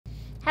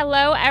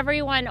Hello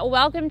everyone,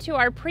 welcome to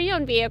our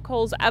pre-owned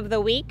vehicles of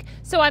the week.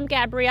 So I'm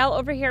Gabrielle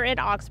over here at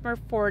Oxmoor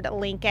Ford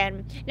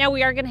Lincoln. Now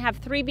we are going to have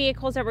three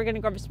vehicles that we're going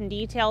to go over some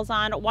details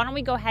on. Why don't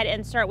we go ahead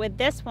and start with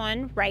this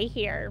one right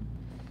here.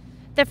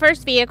 The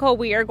first vehicle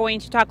we are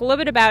going to talk a little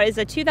bit about is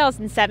a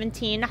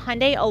 2017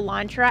 Hyundai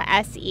Elantra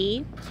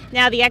SE.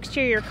 Now the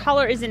exterior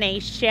color is in a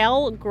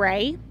shale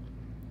gray.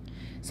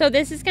 So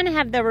this is going to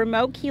have the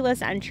remote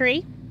keyless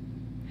entry.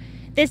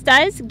 This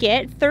does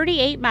get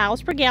 38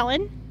 miles per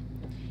gallon.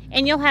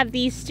 And you'll have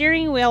the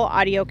steering wheel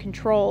audio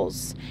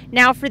controls.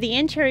 Now for the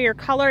interior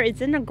color, it's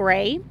in a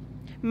gray.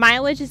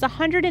 Mileage is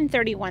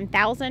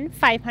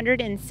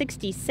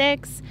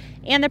 131,566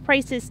 and the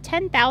price is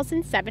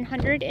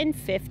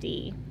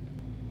 $10,750.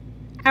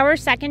 Our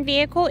second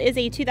vehicle is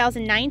a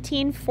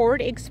 2019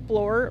 Ford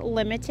Explorer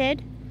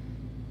Limited.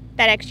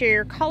 That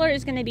exterior color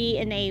is going to be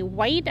in a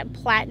white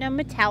platinum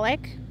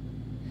metallic.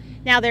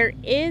 Now there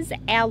is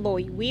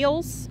alloy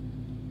wheels.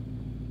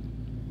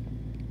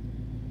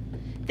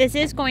 This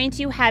is going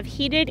to have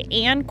heated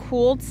and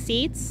cooled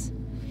seats.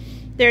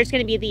 There's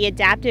going to be the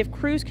adaptive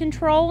cruise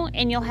control,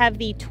 and you'll have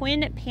the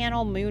twin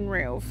panel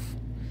moonroof.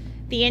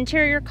 The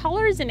interior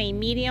color is in a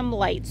medium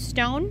light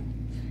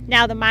stone.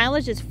 Now the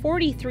mileage is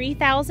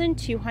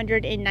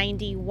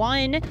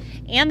 43,291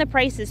 and the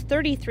price is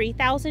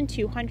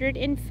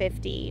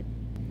 33,250.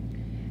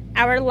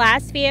 Our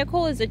last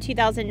vehicle is a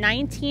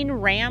 2019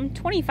 Ram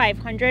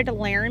 2500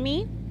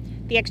 Laramie.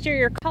 The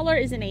exterior color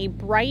is in a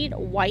bright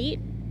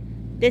white.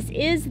 This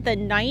is the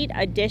night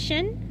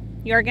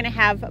edition. You're going to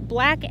have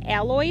black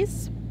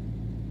alloys.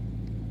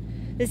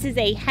 This is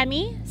a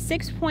Hemi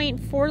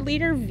 6.4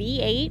 liter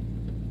V8.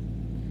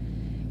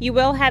 You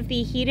will have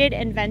the heated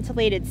and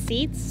ventilated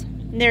seats.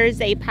 There is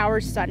a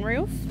power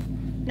sunroof.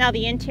 Now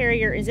the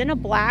interior is in a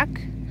black.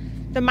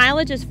 The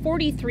mileage is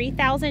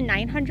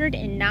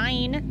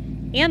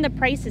 43,909 and the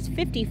price is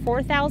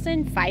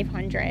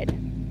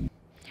 54,500.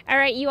 All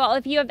right, you all,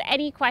 if you have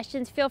any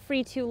questions, feel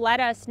free to let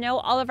us know.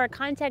 All of our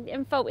contact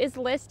info is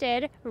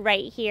listed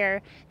right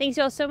here. Thanks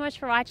you all so much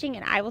for watching,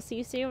 and I will see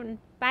you soon.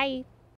 Bye.